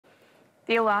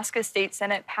The Alaska State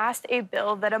Senate passed a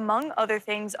bill that, among other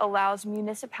things, allows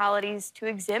municipalities to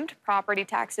exempt property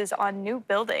taxes on new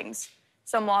buildings.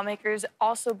 Some lawmakers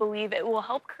also believe it will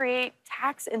help create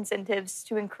tax incentives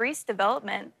to increase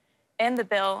development, and the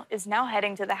bill is now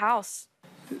heading to the House.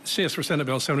 CS for Senate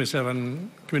Bill 77,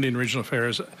 Committee on Regional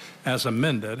Affairs, as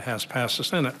amended, has passed the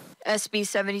Senate. SB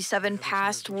 77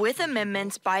 passed with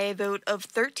amendments by a vote of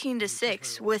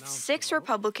 13-6, with 6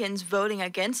 Republicans voting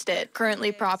against it.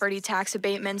 Currently, property tax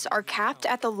abatements are capped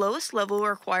at the lowest level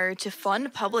required to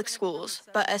fund public schools,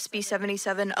 but SB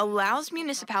 77 allows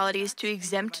municipalities to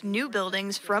exempt new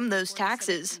buildings from those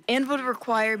taxes and would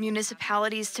require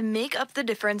municipalities to make up the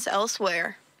difference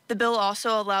elsewhere. The bill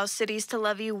also allows cities to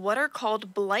levy what are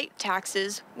called blight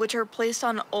taxes, which are placed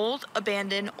on old,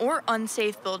 abandoned, or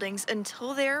unsafe buildings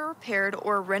until they are repaired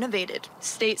or renovated.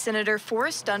 State Senator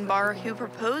Forrest Dunbar, who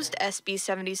proposed SB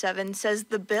 77, says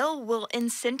the bill will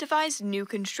incentivize new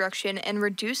construction and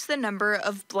reduce the number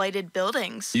of blighted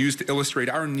buildings. Used to illustrate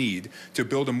our need to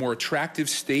build a more attractive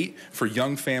state for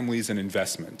young families and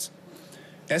investments.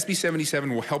 SB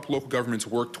 77 will help local governments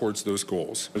work towards those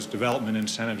goals. Those development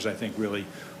incentives, I think, really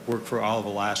work for all of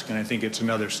Alaska, and I think it's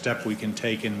another step we can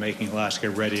take in making Alaska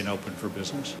ready and open for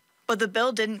business. But the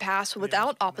bill didn't pass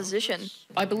without opposition.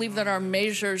 I believe that our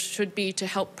measures should be to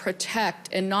help protect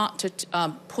and not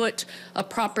to put a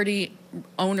property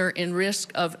owner in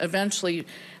risk of eventually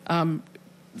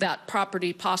that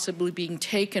property possibly being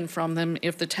taken from them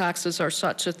if the taxes are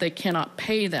such that they cannot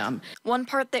pay them. One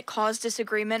part that caused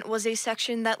disagreement was a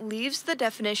section that leaves the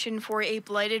definition for a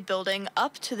blighted building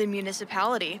up to the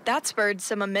municipality. That spurred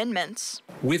some amendments.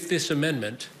 With this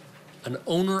amendment, an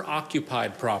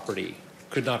owner-occupied property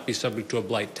could not be subject to a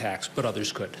blight tax, but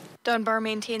others could. Dunbar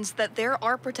maintains that there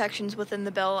are protections within the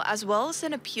bill, as well as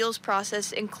an appeals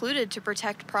process included to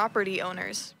protect property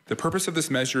owners. The purpose of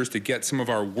this measure is to get some of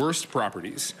our worst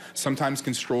properties, sometimes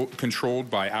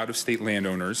controlled by out-of-state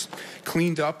landowners,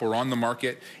 cleaned up or on the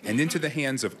market and into the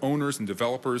hands of owners and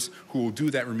developers who will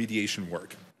do that remediation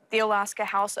work. The Alaska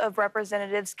House of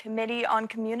Representatives Committee on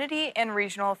Community and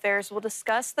Regional Affairs will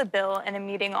discuss the bill in a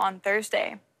meeting on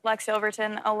Thursday. Lex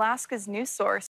Overton, Alaska's news source.